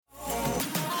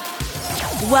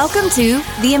Welcome to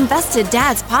the Invested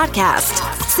Dads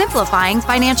Podcast, simplifying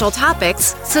financial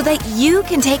topics so that you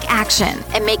can take action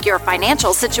and make your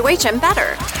financial situation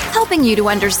better. Helping you to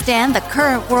understand the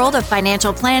current world of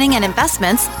financial planning and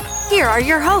investments, here are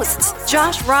your hosts,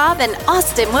 Josh Robb and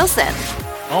Austin Wilson.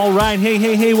 All right.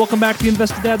 Hey. Welcome back to the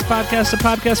Invested Dads Podcast, a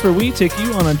podcast where we take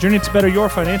you on a journey to better your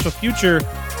financial future.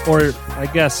 Or I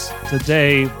guess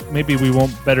today, maybe we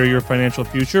won't better your financial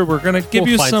future. We're going to give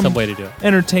you some way to do it.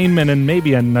 Entertainment and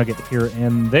maybe a nugget here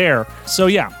and there. So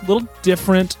yeah, a little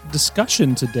different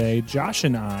discussion today. Josh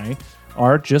and I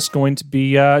are just going to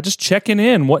be just checking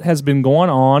in what has been going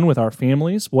on with our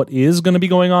families, what is going to be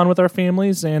going on with our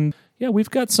families. And yeah, we've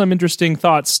got some interesting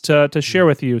thoughts to share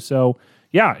with you. So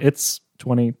yeah, it's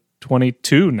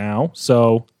 2022 now.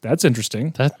 So that's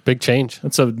interesting. That's a big change.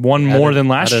 That's one more than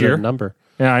last year. Number.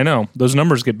 Yeah, I know. Those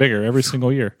numbers get bigger every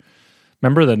single year.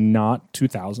 Remember the not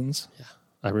 2000s? Yeah,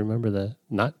 I remember the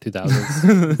not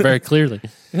 2000s very clearly.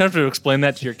 You have to explain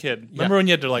that to your kid. Remember when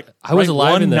you had to I was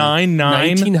alive in the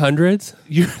 1900s?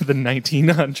 You're the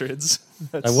 1900s.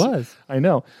 I was. I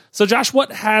know. So Josh,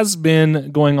 what has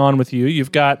been going on with you?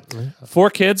 You've got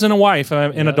 4 kids and a wife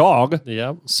and a dog.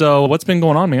 Yeah. So what's been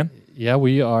going on, man? Yeah,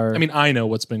 we are. I mean, I know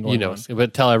what's been going on.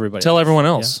 But tell everybody. Tell everyone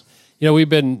else. Yeah. We've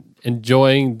been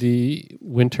enjoying the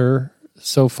winter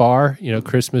so far.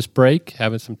 Christmas break,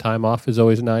 having some time off is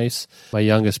always nice. My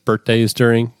youngest birthday is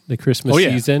during the Christmas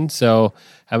season, so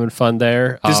having fun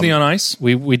there. Disney on Ice?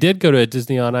 We did go to a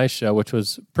Disney on Ice show, which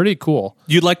was pretty cool.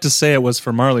 You'd like to say it was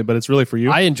for Marley, but it's really for you.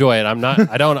 I enjoy it. I'm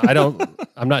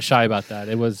not shy about that.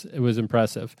 It was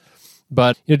impressive.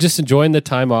 But just enjoying the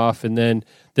time off, and then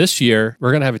this year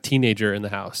we're gonna have a teenager in the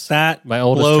house. That my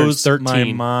oldest blows turns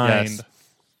 13. my mind. Yes.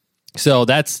 So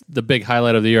that's the big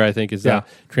highlight of the year, I think, is the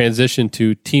transition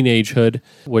to teenagehood,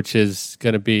 which is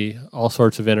going to be all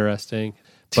sorts of interesting.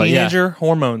 Teenager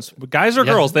hormones. Guys or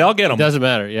girls, they all get them. It doesn't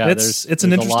matter. Yeah, it's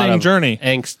an interesting journey.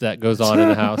 Angst that goes on in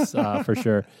the house for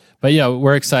sure. But yeah,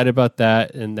 we're excited about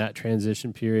that and that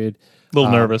transition period. A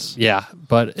little nervous. Yeah,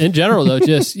 but in general, though,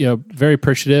 just very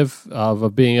appreciative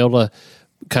of being able to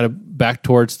kind of back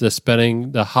towards the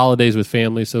spending the holidays with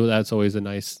family. So that's always a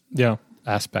nice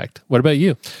aspect. What about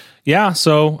you? Yeah,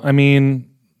 so, I mean,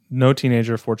 no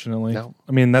teenager, fortunately. No.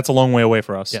 I mean, that's a long way away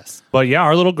for us. Yes. But yeah,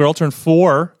 our little girl turned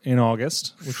 4 in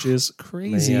August, which is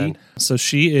crazy. Man. So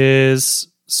she is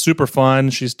super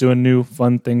fun. She's doing new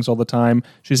fun things all the time.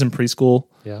 She's in preschool,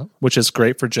 which is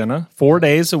great for Jenna. 4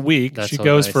 days a week. That's she so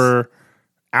goes nice. for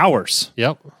hours.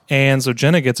 Yep. And so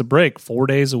Jenna gets a break 4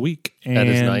 days a week. And that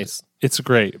is nice. It's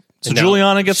great. So And now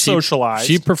Juliana gets socialized.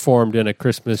 She performed in a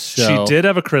Christmas show. She did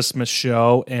have a Christmas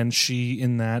show, and she,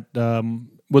 in that,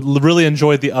 really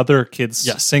enjoyed the other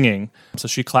kids singing. So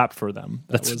she clapped for them.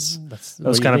 That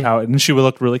was kind of how it, and she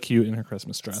looked really cute in her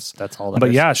Christmas dress. That's all that But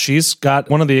is. yeah, she's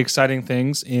got one of the exciting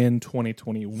things in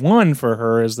 2021 for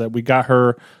her is that we got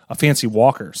her a fancy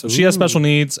walker. So she has special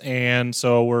needs, and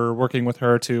so we're working with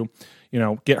her to,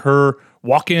 get her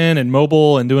walking and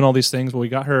mobile and doing all these things. But we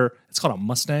got her, it's called a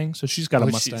Mustang. So she's got a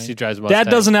Mustang. She drives a Mustang.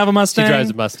 Dad doesn't have a Mustang. She drives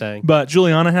a Mustang. But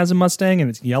Juliana has a Mustang, and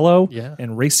it's yellow Yeah.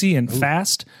 and racy and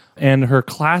fast. And her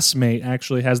classmate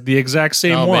actually has the exact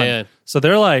same one. Man. So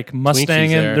they're like Mustanging.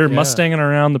 there, They're yeah. Mustanging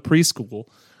around the preschool.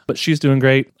 But she's doing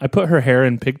great. I put her hair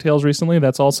in pigtails recently.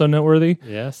 That's also noteworthy.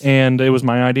 Yes. And it was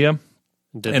my idea.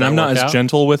 Did And that I'm not work as out?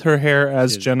 gentle with her hair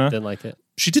as She Jenna. Didn't like it.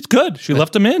 She did good. She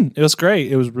left them in. It was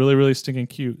great. It was really, really stinking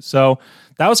cute. So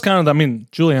that was kind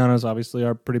of, Juliana's obviously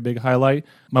our pretty big highlight.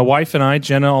 My wife and I,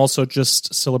 Jenna, also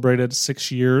just celebrated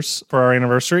 6 years for our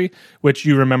anniversary, which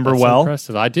you remember That's well.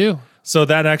 impressive. I do. So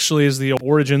that actually is the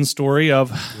origin story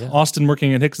of Austin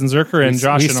working at Hicks and Zerker and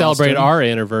Josh We and celebrate Austin. our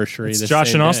anniversary. It's the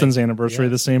Josh same and day. Austin's anniversary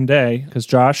the same day because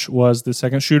Josh was the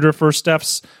second shooter for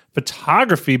Steph's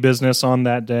photography business on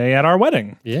that day at our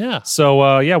wedding. Yeah.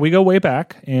 So, we go way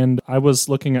back, and I was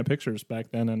looking at pictures back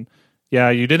then, and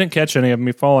you didn't catch any of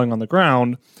me falling on the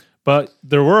ground, but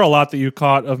there were a lot that you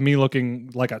caught of me looking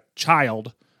like a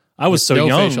child. I was so no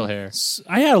young. facial hair.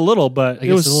 I had a little, but I it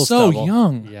guess was a little so stubble.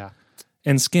 young Yeah.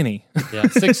 and skinny. Yeah.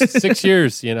 6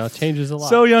 years, changes a lot.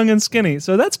 So young and skinny.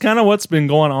 So that's kind of what's been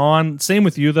going on. Same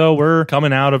with you, though. We're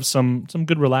coming out of some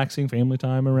good relaxing family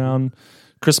time around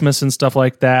Christmas and stuff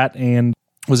like that, and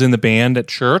was in the band at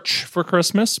church for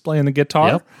Christmas playing the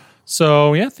guitar. Yep.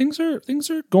 So things are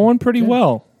going pretty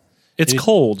well. It's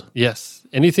cold. Yes.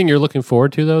 Anything you're looking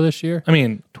forward to, though, this year?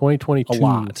 2022.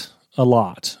 A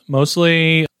lot.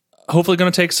 Mostly, hopefully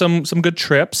going to take some good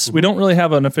trips. We don't really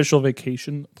have an official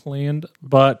vacation planned,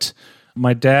 but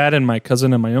my dad and my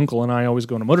cousin and my uncle and I always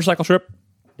go on a motorcycle trip,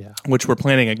 which we're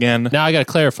planning again. Now, I got to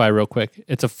clarify real quick.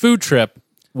 It's a food trip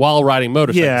while riding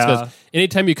motorcycles. Yeah. Because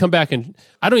anytime you come back, and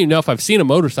I don't even know if I've seen a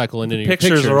motorcycle in any of your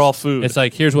Pictures are all food. It's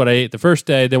like, here's what I ate the first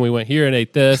day, then we went here and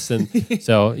ate this. And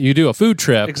so you do a food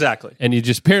trip. Exactly. And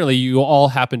apparently you all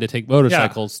happen to take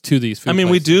motorcycles to these food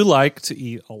places. We do like to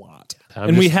eat a lot.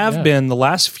 We have been the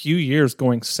last few years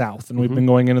going south, and we've been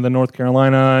going into the North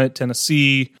Carolina,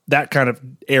 Tennessee, that kind of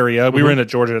area. We were into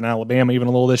Georgia and Alabama even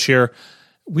a little this year.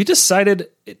 We decided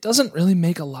it doesn't really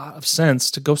make a lot of sense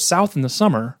to go south in the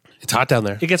summer. It's hot down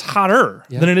there. It gets hotter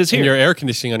than it is here. And your air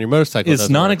conditioning on your motorcycle is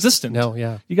non-existent. No,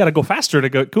 yeah. You got to go faster to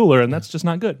get cooler, and that's just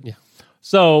not good. Yeah.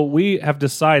 So we have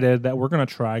decided that we're going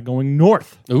to try going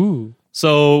north. Ooh.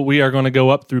 So we are going to go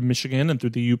up through Michigan and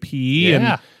through the UP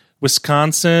and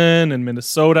Wisconsin and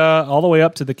Minnesota, all the way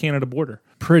up to the Canada border.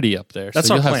 Pretty up there. That's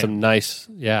so you'll our have plan. some nice,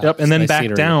 Yep, and then nice back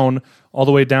scenery. down, all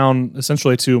the way down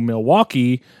essentially to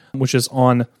Milwaukee, which is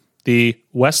on the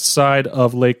west side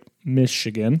of Lake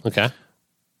Michigan. Okay.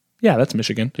 Yeah, that's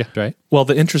Michigan. Yeah, right. Well,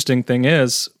 the interesting thing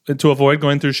is, to avoid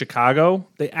going through Chicago,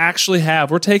 they actually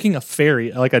we're taking a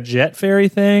ferry, like a jet ferry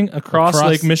thing, across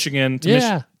Lake Michigan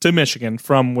to Michigan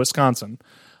from Wisconsin.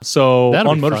 So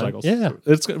That'll on be fun. motorcycles. Yeah.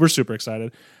 We're super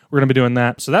excited. We're going to be doing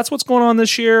that. So that's what's going on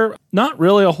this year. Not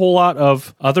really a whole lot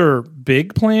of other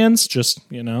big plans, just,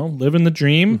 living the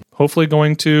dream. Hopefully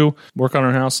going to work on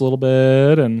our house a little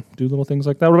bit and do little things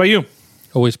like that. What about you?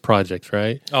 Always projects,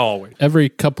 right? Oh, always. Every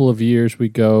couple of years, we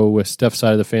go with Steph's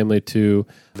side of the family to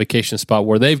a vacation spot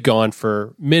where they've gone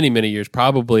for many, many years,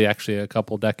 probably actually a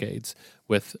couple decades,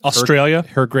 with Australia?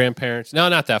 her grandparents. No,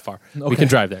 not that far. Okay. We can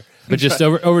drive there. But just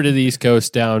over to the East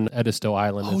Coast, down Edisto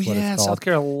Island is what it's called. South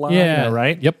Carolina,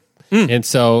 right? Yep. And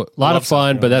so a lot of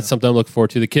fun, but that's something I'm looking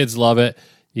forward to. The kids love it.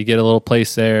 You get a little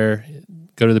place there,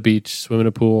 go to the beach, swim in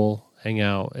a pool, hang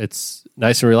out. It's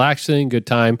nice and relaxing, good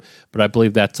time. But I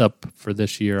believe that's up for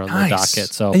this year on the docket.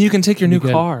 So, and you can take your new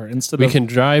car instead we of... can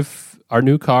drive our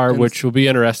new car, which will be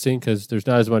interesting because there's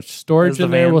not as much storage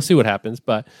in there. We'll see what happens.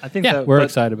 But I think we're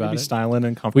excited about it. Styling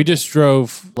and comfortable. We just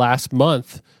drove last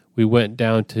month. We went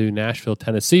down to Nashville,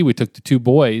 Tennessee. We took the two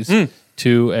boys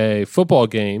to a football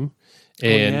game.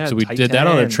 And so we did that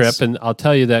on a trip, and I'll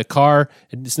tell you that car,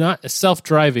 it's not a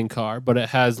self-driving car, but it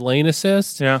has lane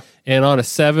assist. Yeah. And on a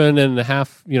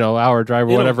 7.5 hour drive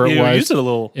or whatever it was, use it a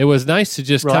little. It was nice to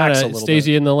just kind of stays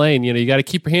you in the lane. You got to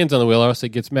keep your hands on the wheel, or else it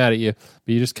gets mad at you.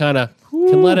 But you just kind of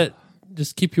can let it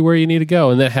just keep you where you need to go.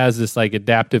 And that has this like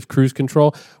adaptive cruise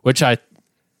control, which I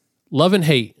love and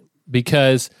hate,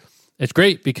 because it's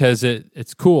great because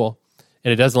it's cool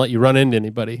and it doesn't let you run into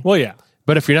anybody. Well, yeah.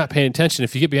 But if you're not paying attention,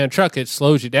 if you get behind a truck, it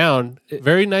slows you down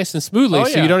very nice and smoothly.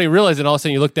 So you don't even realize it. All of a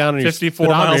sudden you look down and 54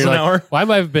 miles an hour. Why have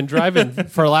I been driving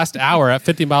for the last hour at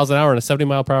 50 miles an hour in a 70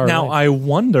 mile per hour Now, lane? I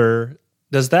wonder,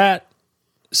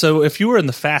 so if you were in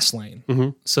the fast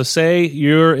lane, so say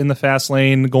you're in the fast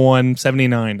lane going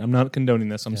 79. I'm not condoning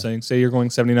this. I'm saying, say you're going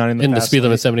 79 in the fast lane. And the speed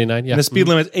limit is 79, yeah. And the speed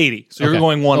limit is 80. So you're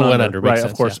going one under, right,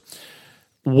 sense, of course.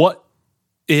 Yeah. What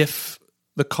if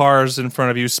the cars in front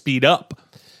of you speed up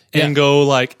and go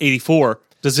like 84?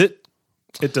 Does it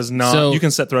does not. So you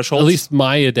can set thresholds. At least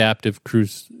my adaptive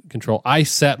cruise control, I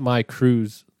set my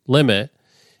cruise limit,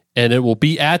 and it will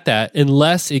be at that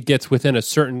unless it gets within a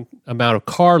certain amount of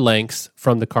car lengths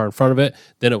from the car in front of it,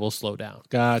 then it will slow down.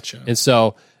 Gotcha. And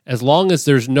so as long as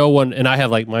there's no one, and I have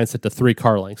like mine set to 3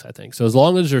 car lengths, I think. So as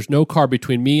long as there's no car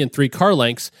between me and 3 car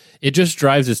lengths, it just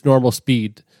drives its normal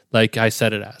speed like I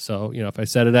set it at. So, if I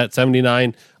set it at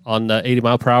 79 on the 80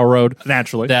 mile per hour road,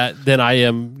 naturally, then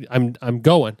I'm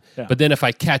going. Yeah. But then if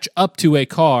I catch up to a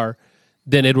car,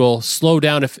 then it will slow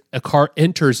down if a car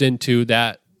enters into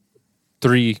that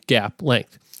 3 gap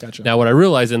length. Gotcha. Now, what I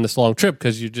realized in this long trip,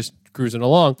 because you're just cruising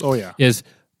along, is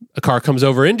a car comes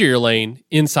over into your lane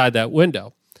inside that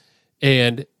window.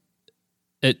 And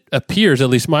it appears, at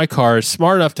least my car, is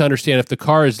smart enough to understand if the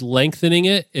car is lengthening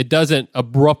it, it doesn't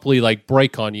abruptly like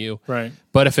brake on you. Right.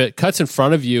 But if it cuts in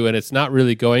front of you and it's not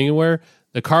really going anywhere,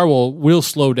 the car will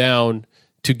slow down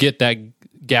to get that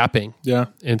gapping. Yeah.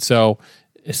 And so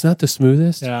it's not the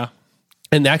smoothest. Yeah.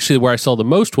 And actually where I saw the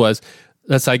most was,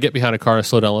 let's say I get behind a car and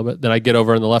slow down a little bit, then I get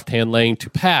over in the left-hand lane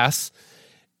to pass.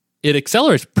 It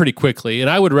accelerates pretty quickly, and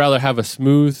I would rather have a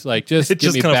smooth, like get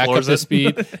me back up to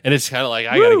speed, and it's kind of like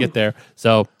I got to get there.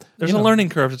 So there's a learning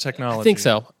curve to technology. I think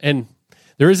so, and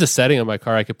there is a setting on my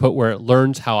car I could put where it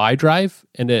learns how I drive,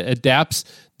 and it adapts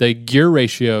the gear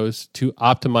ratios to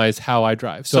optimize how I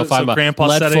drive. So if I'm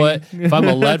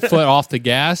a lead foot off the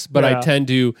gas, but I tend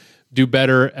to do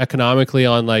better economically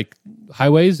on like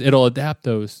highways, it'll adapt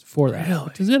those for that,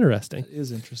 which is interesting. It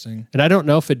is interesting. And I don't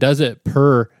know if it does it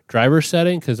per driver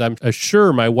setting, because I'm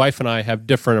sure my wife and I have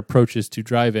different approaches to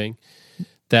driving,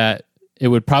 that it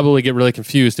would probably get really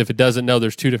confused if it doesn't know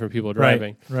there's two different people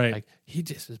driving. Right. Like, he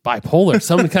just is bipolar.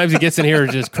 Sometimes he gets in here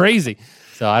just crazy.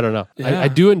 So I don't know. Yeah. I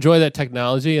do enjoy that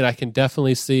technology, and I can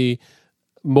definitely see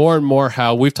more and more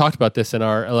how we've talked about this in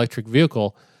our electric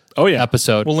vehicle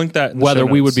episode. We'll link that in the whether show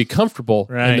we would notes. be comfortable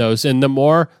Right. in those. And the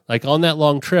more, like on that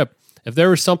long trip, if there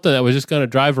was something that was just going to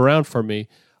drive around for me,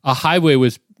 a highway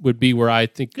would be where I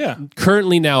think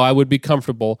currently now I would be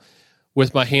comfortable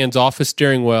with my hands off a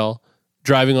steering wheel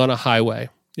driving on a highway.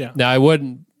 Yeah. Now I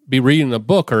wouldn't be reading a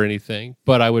book or anything,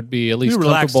 but I would be at least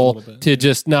relax a comfortable little bit. to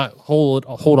just not hold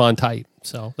on tight.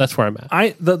 So that's where I'm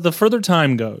at. The further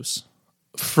time goes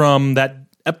from that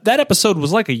episode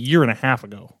was like a year and a half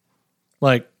ago.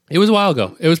 Like, It was a while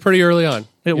ago. It was pretty early on.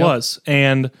 it was.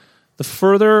 And the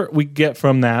further we get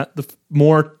from that, the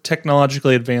more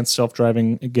technologically advanced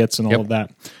self-driving it gets and all of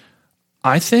that.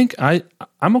 I think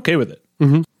I'm okay with it.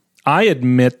 Mm-hmm. I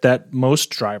admit that most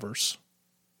drivers,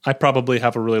 I probably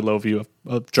have a really low view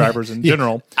of drivers in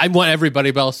general. I want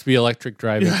everybody else to be electric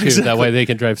driving too. exactly. That way they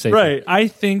can drive safely. Right. I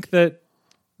think that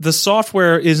the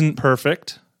software isn't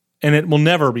perfect and it will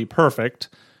never be perfect,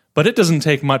 but it doesn't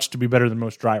take much to be better than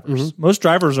most drivers. Most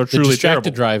drivers are The truly distracted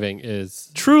terrible. driving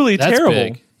is Truly that's terrible.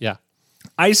 big. Yeah.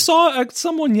 I saw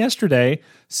someone yesterday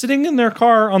sitting in their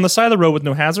car on the side of the road with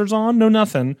no hazards on, no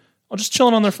nothing, just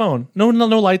chilling on their phone. No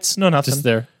lights, no nothing. Just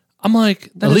there. I'm like,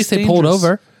 that At is least they pulled dangerous.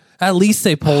 over. At least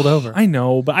they pulled over. I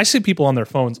know, but I see people on their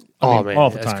phones all the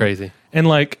that's time. crazy. And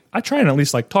like, I try and at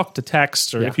least like talk to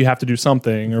text or if you have to do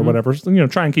something or whatever,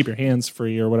 try and keep your hands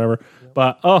free or whatever.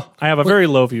 But I have a very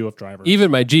low view of drivers. Even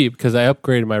my Jeep, because I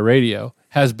upgraded my radio,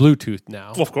 has Bluetooth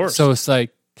now. Well, of course. So it's like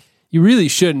you really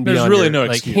shouldn't be There's on really your, no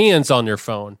like excuse. hands on your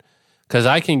phone, because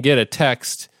I can get a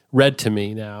text read to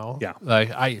me now. Yeah.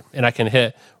 I can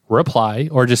hit reply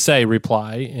or just say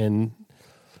reply, and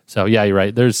so yeah, you're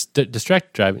right. There's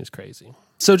distracted driving is crazy.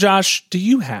 So Josh, do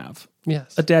you have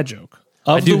Yes, a dad joke?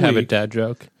 I Of do the have a week dad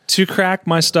joke. to crack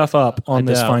my stuff up on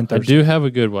this fine I Thursday. do have a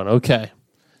good one. Okay,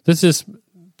 this is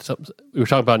we were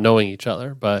talking about knowing each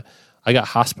other, but I got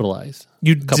hospitalized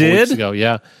You a couple weeks did? ago.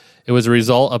 Yeah, it was a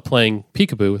result of playing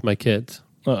peekaboo with my kids.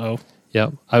 Uh-oh.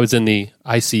 Yep, I was in the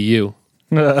ICU.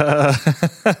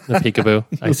 The peekaboo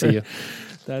ICU.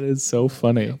 That is so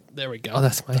funny. There we go.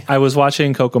 That's my. I was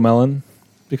watching Cocomelon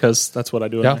because that's what I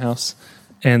do in Yeah. my house.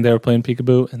 And they were playing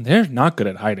peekaboo, and they're not good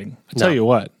at hiding. I tell No. you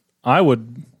what, I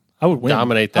would win.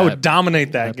 Dominate I that. would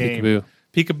dominate that game. peekaboo.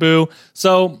 Peekaboo.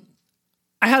 So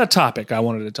I had a topic I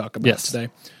wanted to talk about Yes. today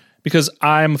because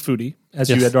I'm a foodie, as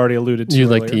you Yes. had already alluded to. You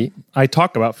like earlier. to eat. I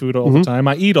talk about food all the time.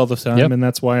 I eat all the time, Yep. and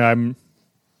that's why I'm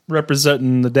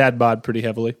representing the dad bod pretty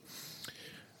heavily.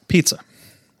 Pizza.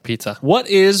 Pizza. What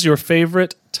is your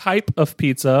favorite type of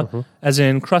pizza, as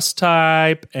in crust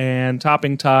type and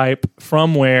topping type,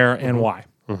 from where and why?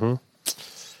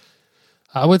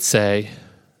 I would say,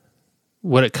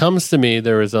 when it comes to me,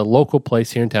 there is a local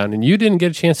place here in town, and you didn't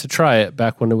get a chance to try it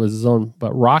back when it was zone,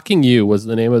 but Rocking U was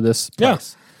the name of this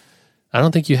place. I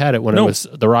don't think you had it when it was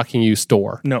the Rocking U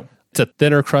store. No. It's a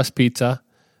thinner crust pizza,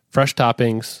 fresh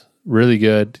toppings, really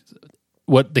good.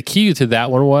 What the key to that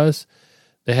one was,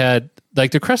 they had,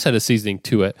 like, the crust had a seasoning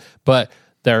to it, but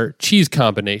their cheese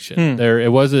combination, it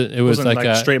was Wasn't like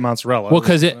a straight mozzarella. well,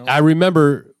 because I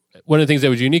remember one of the things that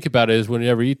was unique about it is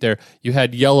whenever you eat there, you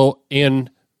had yellow and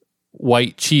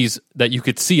white cheese that you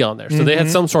could see on there. So they had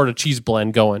some sort of cheese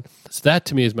blend going. So that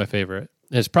to me is my favorite.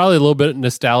 And it's probably a little bit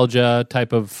nostalgia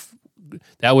type of,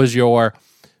 that was your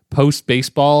post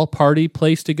baseball party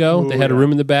place to go. They had a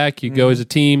room in the back. You'd go as a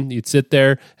team. You'd sit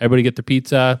there. Everybody get their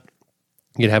pizza.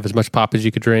 You'd have as much pop as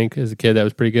you could drink. As a kid, that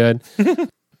was pretty good.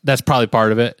 That's probably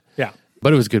part of it. Yeah.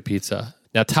 But it was good pizza.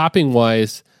 Now, topping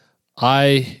wise,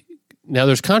 now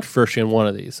there's controversy on one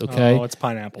of these, okay? Oh, it's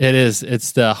pineapple. It is.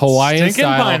 It's the Hawaiian Stinking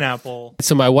style. pineapple.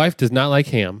 So my wife does not like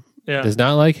ham. Yeah. Does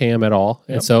not like ham at all.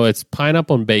 And so it's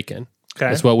pineapple and bacon. Okay.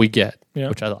 That's what we get, Yeah.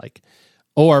 which I like.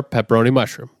 Or pepperoni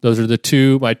mushroom. Those are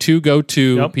my two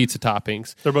go-to Yep. pizza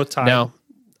toppings. They're both tied. Now,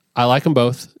 I like them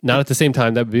both. Not at the same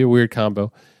time. That would be a weird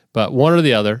combo. But one or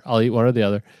the other. I'll eat one or the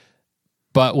other.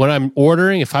 But when I'm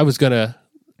ordering, if I was going to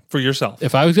for yourself.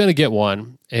 get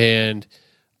one, and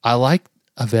I like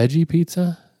a veggie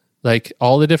pizza, like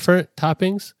all the different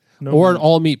toppings, or an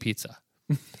all meat pizza.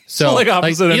 So like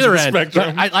opposite ends either of the end.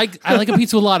 spectrum. I like a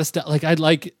pizza with a lot of stuff. Like I'd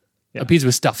like a pizza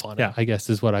with stuff on it. Yeah. I guess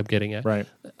is what I'm getting at. Right.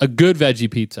 A good veggie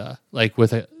pizza, like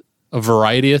with a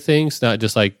variety of things, not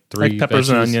just like three Like peppers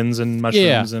and veggies. onions and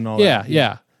mushrooms and all that.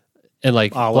 Yeah. And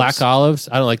like Olives. black olives.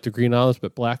 I don't like the green olives,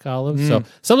 but black olives. So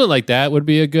something like that would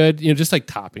be a good, just like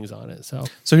toppings on it. So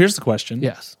So here's the question.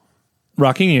 yes.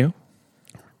 Rocking You.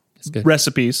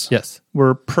 recipes Yes.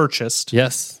 were purchased.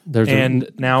 Yes. There's And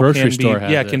now grocery can store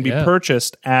be has can it. be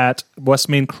purchased at West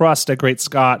Main Crust at Great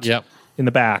Scott. Yep. In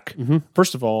the back.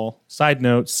 First of all, side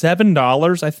note,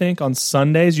 $7 I think on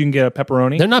Sundays you can get a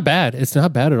pepperoni. They're not bad. It's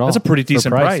not bad at all. That's a pretty For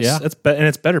decent price. Yeah. And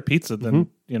it's better pizza than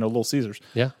Little Caesars.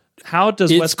 Yeah. How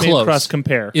does It's West Main close. Crust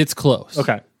compare? It's close.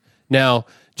 Okay. Now,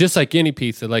 just like any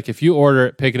pizza, like if you order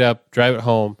it, pick it up, drive it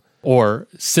home, or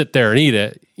sit there and eat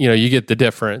it, you get the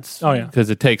difference. Oh, yeah.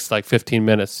 Because it takes like 15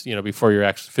 minutes, before you're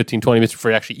actually 15, 20 minutes before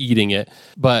you're actually eating it.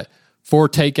 But for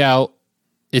takeout,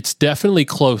 it's definitely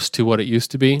close to what it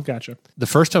used to be. Gotcha. The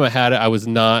first time I had it, I was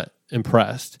not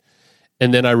impressed.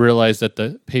 And then I realized that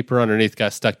the paper underneath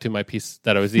got stuck to my piece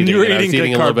that I was eating. You were and I was eating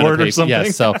eating a little bit of cardboard or paper. something?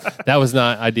 Yes, so that was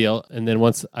not ideal. And then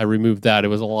once I removed that, it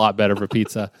was a lot better for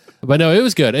pizza. But no, it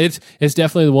was good. It's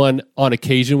definitely the one on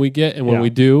occasion we get. And when Yeah. we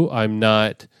do, I'm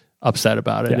not upset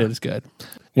about it. Yeah. It is good.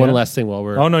 One Yeah. last thing while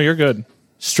we're... Oh, no, you're good.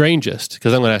 Strangest,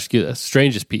 because I'm going to ask you this.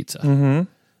 Strangest pizza.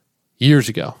 Years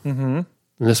ago.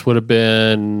 And this would have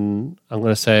been, I'm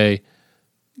going to say,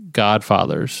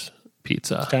 Godfather's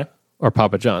Pizza. Okay. Or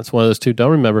Papa John's. One of those two.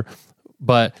 Don't remember.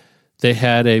 But they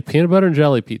had a peanut butter and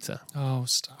jelly pizza. Oh,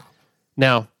 stop.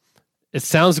 Now, it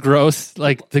sounds gross,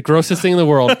 like the grossest thing in the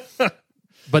world.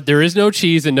 But there is no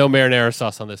cheese and no marinara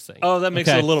sauce on this thing. Oh, that makes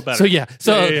it a little better. So yeah.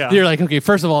 So Yeah. you're like, okay,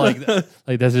 first of all,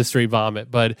 like that's just straight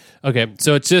vomit. But okay,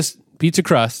 so it's just pizza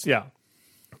crust, Yeah.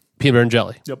 peanut butter and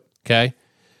jelly. Yep. Okay.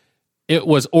 It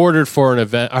was ordered for an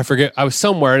event. I forget. I was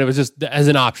somewhere and it was just as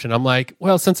an option. I'm like,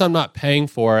 well, since I'm not paying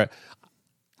for it,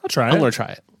 I'll try I'm it. going to try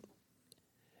it.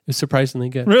 It was surprisingly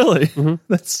good. Really?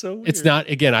 That's so weird. It's not,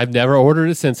 again, I've never ordered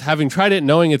it since. Having tried it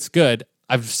knowing it's good,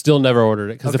 I've still never ordered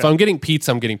it. Because if Okay. I'm getting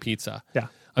pizza, I'm getting pizza. Yeah.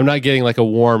 I'm not getting like a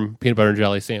warm peanut butter and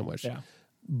jelly sandwich. Yeah.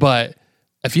 But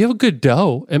if you have a good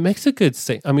dough, it makes a good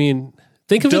I mean,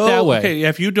 think of it that way. Okay, yeah,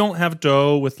 if you don't have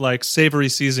dough with like savory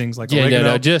seasonings like Yeah, no,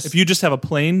 oregano, just- if you just have a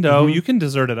plain dough, you can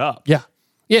dessert it up. Yeah.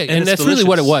 Yeah, and it's that's really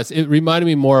what it delicious. was. It reminded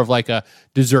me more of like a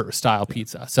dessert style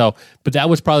pizza. So, but that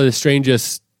was probably the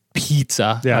strangest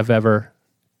pizza Yeah. I've ever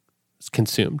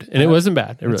consumed. And it wasn't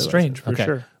bad. It really wasn't. strange, for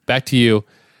sure. Back to you.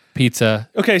 Pizza.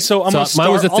 Okay, so I'm So gonna start.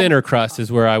 mine was a thinner crust is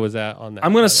where I was at on that.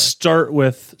 I'm going by to the way. start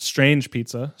with strange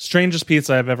pizza. Strangest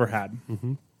pizza I've ever had.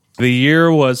 The year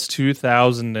was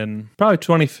 2000 and probably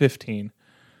 2015.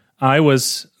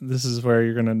 This is where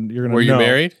you're gonna Were you know.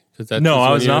 married? 'Cause that's No, just I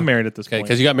when was you- not married at this Okay, point.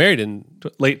 because you got married in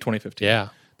Late 2015. yeah.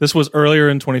 This was earlier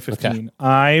in 2015.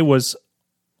 I was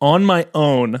on my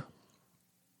own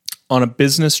on a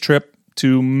business trip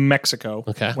to Mexico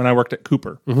Okay. when I worked at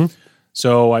Cooper.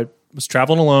 So I was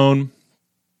traveling alone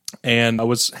and I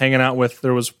was hanging out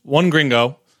there was one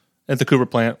gringo at the Cooper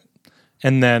plant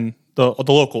and then the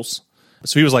locals.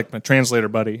 So he was like my translator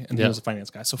buddy and he Yeah. was a finance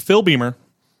guy. So Phil Beamer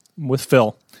with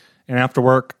Phil. And after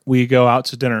work, we go out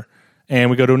to dinner and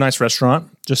we go to a nice restaurant,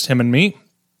 just him and me.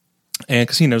 And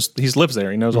because he lives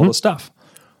there, he knows all the stuff.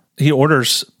 He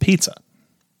orders pizza,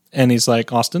 and he's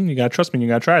like, "Austin, you gotta trust me. You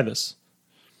gotta try this."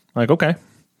 I'm like, okay.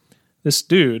 This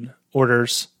dude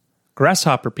orders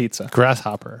grasshopper pizza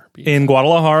Grasshopper. in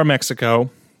Guadalajara,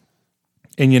 Mexico.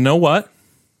 And you know what?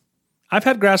 I've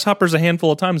had grasshoppers a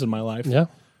handful of times in my life. Yeah.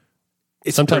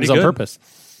 It's Sometimes pretty on good. purpose.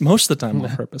 Most of the time on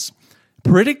purpose.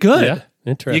 Pretty good. Yeah.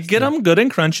 Interesting. You get them good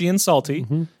and crunchy and salty,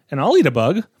 and I'll eat a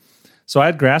bug. So I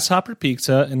had grasshopper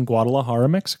pizza in Guadalajara,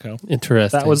 Mexico.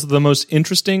 Interesting. That was the most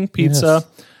interesting pizza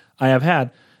I have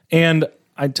had. And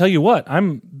I tell you what,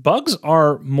 bugs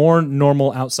are more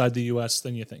normal outside the US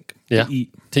than you think Yeah. to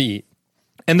eat. to eat.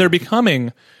 And they're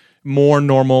becoming more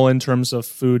normal in terms of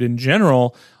food in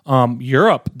general.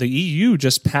 Europe, the EU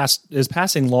is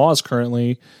passing laws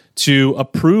currently to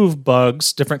approve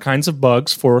bugs, different kinds of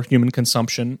bugs for human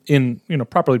consumption in,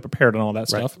 properly prepared and all that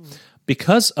stuff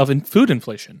because of food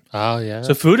inflation. Oh yeah.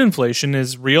 So food inflation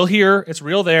is real here, it's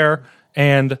real there,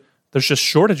 and there's just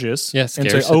shortages. Yeah, and to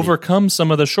scarcity. overcome some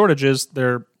of the shortages,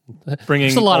 they're bringing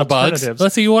There's a lot of bugs. alternatives.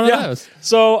 Let's see one of Yeah. those.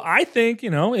 So I think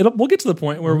we'll get to the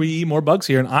point where we eat more bugs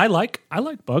here, and I like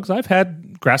bugs. I've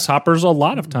had grasshoppers a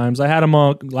lot of times. I had them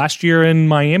last year in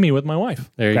Miami with my wife.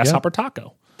 There you go. Grasshopper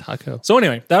taco. Taco. So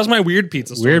anyway, that was my weird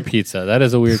pizza story. Weird pizza. That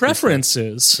is a weird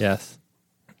Preferences. pizza. Yes.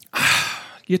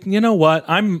 You know what?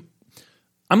 I'm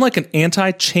like an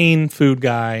anti-chain food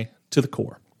guy to the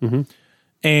core.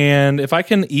 And if I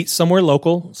can eat somewhere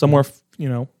local, somewhere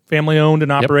family owned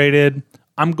and operated,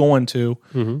 I'm going to,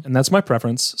 and that's my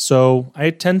preference. So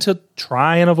I tend to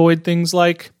try and avoid things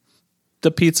like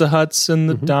the Pizza Huts and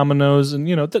the Domino's, and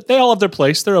they all have their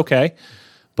place. They're okay,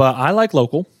 but I like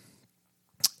local.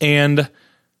 And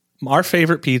our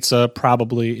favorite pizza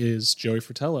probably is Joey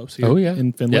Fratello's here Oh yeah.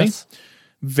 in Findlay. Yes.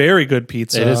 Very good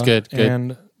pizza. It is good. Good.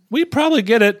 And we probably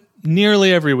get it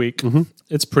nearly every week.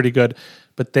 It's pretty good.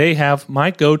 But they have, my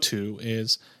go-to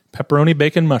is pepperoni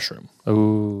bacon mushroom.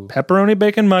 Ooh. Pepperoni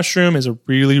bacon mushroom is a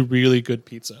really, really good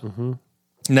pizza.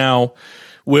 Now,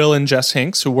 Will and Jess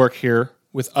Hinks, who work here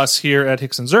with us here at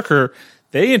Hicks and Zerker,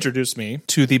 they introduced me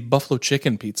to the buffalo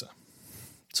chicken pizza.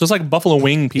 So it's like buffalo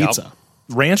wing pizza.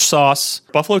 Ranch sauce,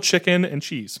 buffalo chicken, and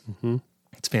cheese.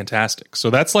 It's fantastic. So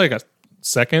that's like a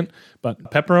second.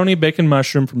 But pepperoni bacon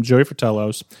mushroom from Joey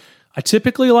Fratello's. I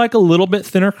typically like a little bit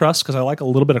thinner crust because I like a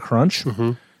little bit of crunch.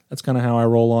 That's kind of how I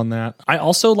roll on that. I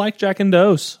also like Jack and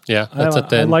Doe's. Yeah, that's a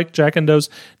thin. I like Jack and Doe's.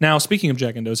 Now, speaking of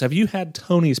Jack and Doe's, have you had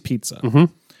Tony's Pizza?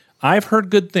 I've heard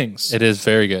good things. It is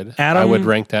very good. I would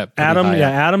rank that pretty high.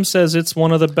 Adam says it's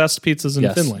one of the best pizzas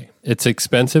in Findlay. It's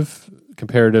expensive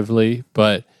comparatively,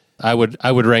 but I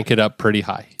would rank it up pretty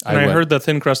high. And I heard the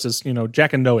thin crust is,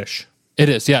 Jack and Doe-ish. It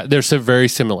is, yeah. They're so very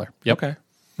similar. Yep. Okay.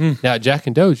 Now, at Jack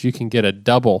and Doe's, you can get a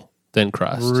double thin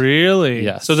crust. Really?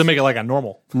 Yes. So to make it like a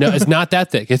normal. No, it's not that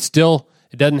thick. It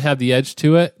doesn't have the edge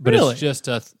to it, but Really? it's just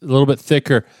a little bit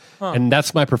thicker. And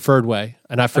that's my preferred way.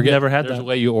 And I forget. never had there's that. a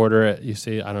way you order it. You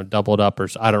see, I don't know, doubled up or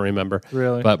I don't remember.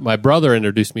 Really? But my brother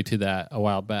introduced me to that a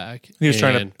while back. He was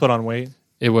trying to put on weight.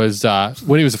 It was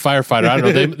when he was a firefighter. I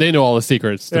don't know. They know all the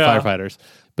secrets, the firefighters.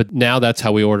 But now that's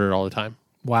how we order it all the time.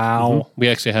 Wow. We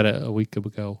actually had it a week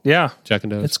ago. Yeah. Jack and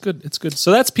Doe's. It's good. It's good.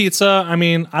 So that's pizza. I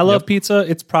mean, I love pizza.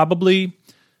 It's probably,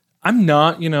 I'm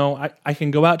not, I can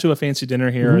go out to a fancy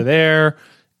dinner here or there.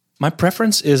 My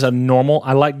preference is a normal.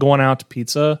 I like going out to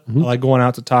pizza. I like going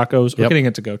out to tacos or getting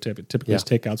it to go. Typically, it's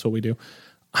takeout's what we do.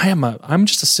 I'm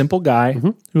just a simple guy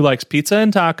who likes pizza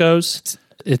and tacos.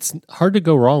 It's hard to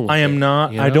go wrong with I am it,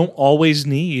 not. I don't always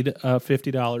need a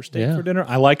 $50 steak for dinner.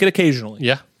 I like it occasionally.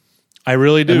 Yeah. I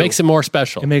really do. It makes it more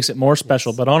special. It makes it more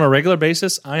special. But on a regular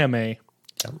basis, I am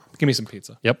give me some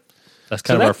pizza. Yep. That's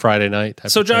kind of our Friday night type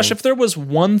So, of Josh, thing. if there was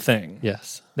one thing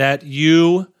Yes. that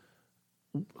you,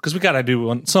 because we got to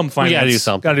do some finance. We gotta do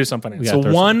something. Got to do some finance. We So gotta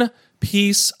throw one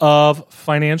piece of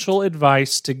financial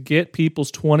advice to get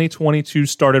people's 2022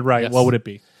 started right, Yes. what would it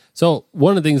be? So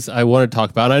one of the things I want to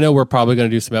talk about, and I know we're probably going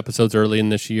to do some episodes early in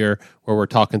this year where we're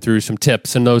talking through some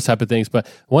tips and those type of things, but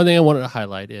one thing I wanted to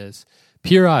highlight is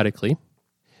periodically,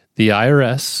 the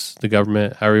IRS, the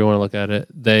government, however you want to look at it,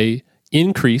 they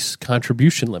increase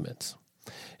contribution limits.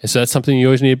 And so that's something you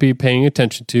always need to be paying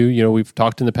attention to. We've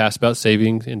talked in the past about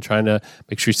saving and trying to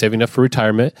make sure you're saving enough for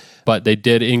retirement, but they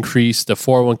did increase the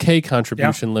 401k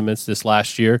contribution limits this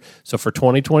last year. So for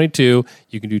 2022,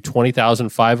 you can do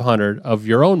 $20,500 of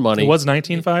your own money. It was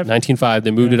 19.5? 19.5.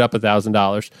 They moved it up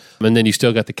 $1,000. And then you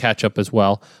still got the catch up as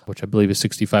well, which I believe is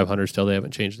 $6,500 still. They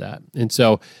haven't changed that. And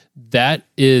so that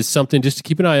is something just to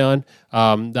keep an eye on.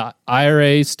 The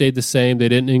IRA stayed the same. They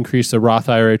didn't increase the Roth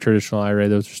IRA, traditional IRA.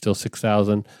 Those are still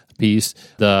 $6,000 a piece.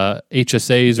 The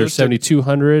HSAs are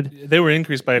 $7,200. They were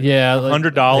increased by $100,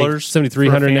 like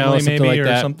 $7,300 now, something maybe, like or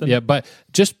that. something. Yeah, but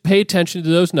just pay attention to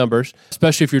those numbers,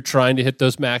 especially if you're trying to hit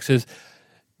those maxes.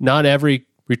 Not every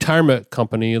retirement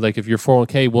company, like if you're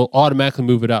 401k, will automatically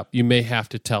move it up. You may have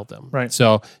to tell them. Right.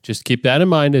 So just keep that in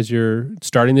mind as you're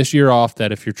starting this year off,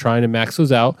 that if you're trying to max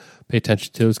those out, pay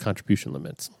attention to those contribution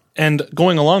limits. And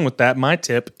going along with that, my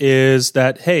tip is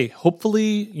that, hey,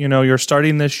 hopefully, you're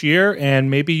starting this year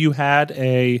and maybe you had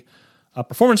a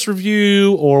performance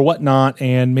review or whatnot,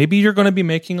 and maybe you're going to be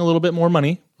making a little bit more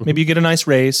money. Maybe you get a nice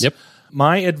raise. Yep.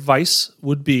 My advice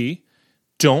would be,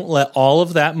 don't let all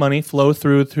of that money flow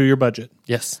through your budget.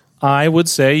 Yes. I would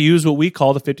say use what we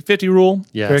call the 50-50 rule.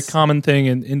 Yes. Very common thing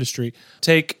in industry.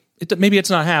 Maybe it's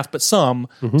not half, but some.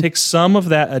 Take some of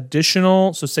that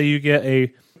additional. So say you get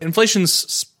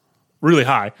inflation's really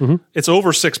high. It's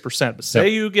over 6%. But say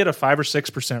you get a 5 or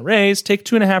 6% raise, take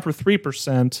 2.5 or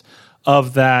 3%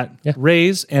 of that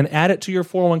raise and add it to your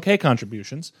 401k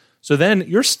contributions. So then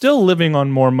you're still living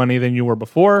on more money than you were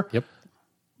before. Yep.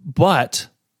 But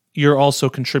you're also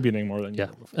contributing more than you were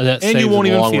before. And that And saves you won't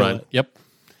in the even long feel run. it. Yep.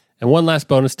 And one last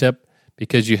bonus tip,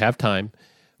 because you have time.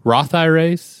 Roth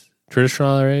IRAs, traditional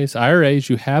IRAs,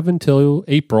 you have until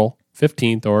April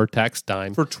 15th or tax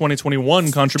time For 2021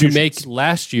 to contributions. make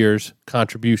last year's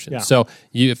contributions. Yeah. So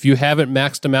if you haven't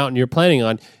maxed them out and you're planning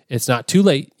on, it's not too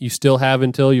late. You still have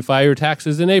until you file your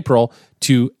taxes in April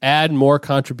to add more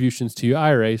contributions to your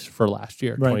IRAs for last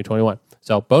year, 2021.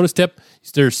 So bonus tip,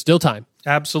 there's still time.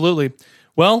 Absolutely.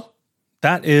 Well,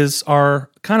 that is our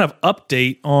kind of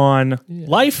update on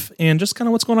life and just kind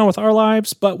of what's going on with our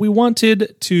lives. But we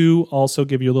wanted to also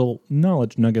give you a little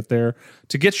knowledge nugget there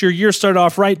to get your year started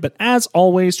off right. But as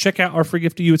always, check out our free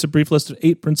gift to you. It's a brief list of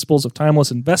 8 principles of timeless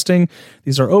investing.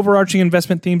 These are overarching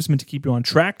investment themes meant to keep you on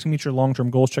track to meet your long-term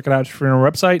goals. Check it out on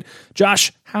our website.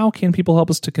 Josh, how can people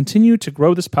help us to continue to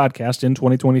grow this podcast in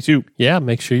 2022? Yeah,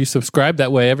 make sure you subscribe.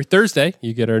 That way, every Thursday,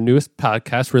 you get our newest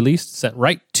podcast released, sent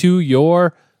right to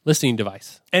your listening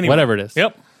device, whatever it is.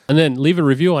 Yep. And then leave a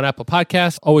review on Apple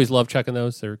Podcasts. Always love checking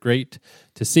those. They're great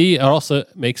to see. It also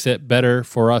makes it better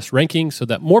for us ranking so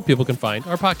that more people can find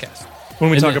our podcast.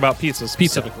 When we talk about pizza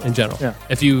in general. Yeah.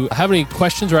 If you have any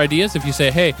questions or ideas, if you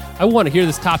say, hey, I want to hear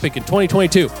this topic in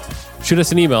 2022, shoot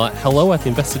us an email at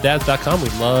hello@theinvesteddads.com.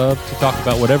 We'd love to talk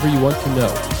about whatever you want to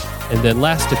know. And then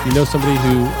last, if you know somebody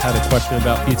who had a question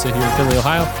about pizza here in Findlay,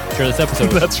 Ohio, share this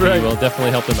episode. That's right. We will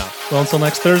definitely help them out. Well, until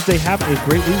next Thursday, have a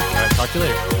great week. All right, talk to you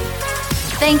later.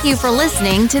 Thank you for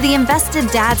listening to the Invested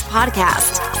Dads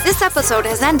podcast. This episode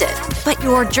has ended, but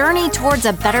your journey towards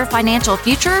a better financial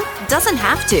future doesn't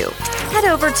have to. Head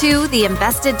over to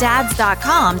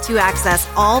theinvesteddads.com to access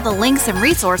all the links and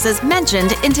resources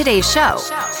mentioned in today's show.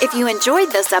 If you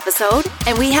enjoyed this episode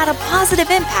and we had a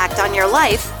positive impact on your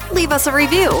life, leave us a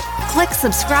review, click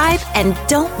subscribe, and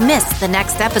don't miss the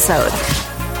next episode.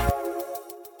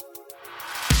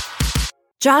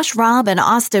 Josh Robb and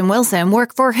Austin Wilson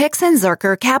work for Hicks &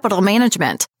 Zerker Capital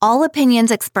Management. All opinions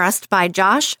expressed by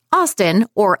Josh, Austin,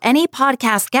 or any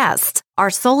podcast guests are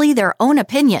solely their own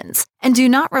opinions and do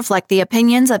not reflect the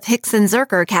opinions of Hicks &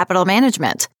 Zerker Capital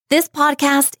Management. This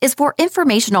podcast is for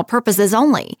informational purposes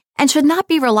only and should not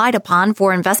be relied upon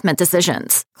for investment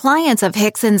decisions. Clients of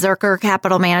Hicks & Zerker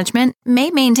Capital Management may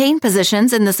maintain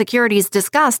positions in the securities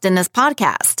discussed in this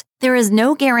podcast. There is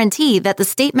no guarantee that the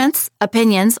statements,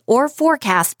 opinions, or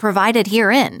forecasts provided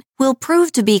herein will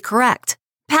prove to be correct.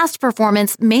 Past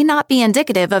performance may not be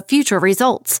indicative of future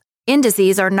results.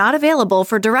 Indices are not available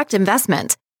for direct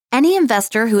investment. Any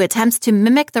investor who attempts to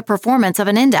mimic the performance of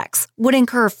an index would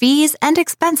incur fees and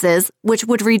expenses which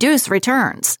would reduce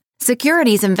returns.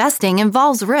 Securities investing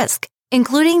involves risk,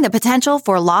 including the potential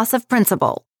for loss of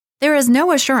principal. There is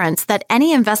no assurance that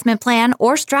any investment plan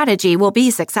or strategy will be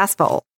successful.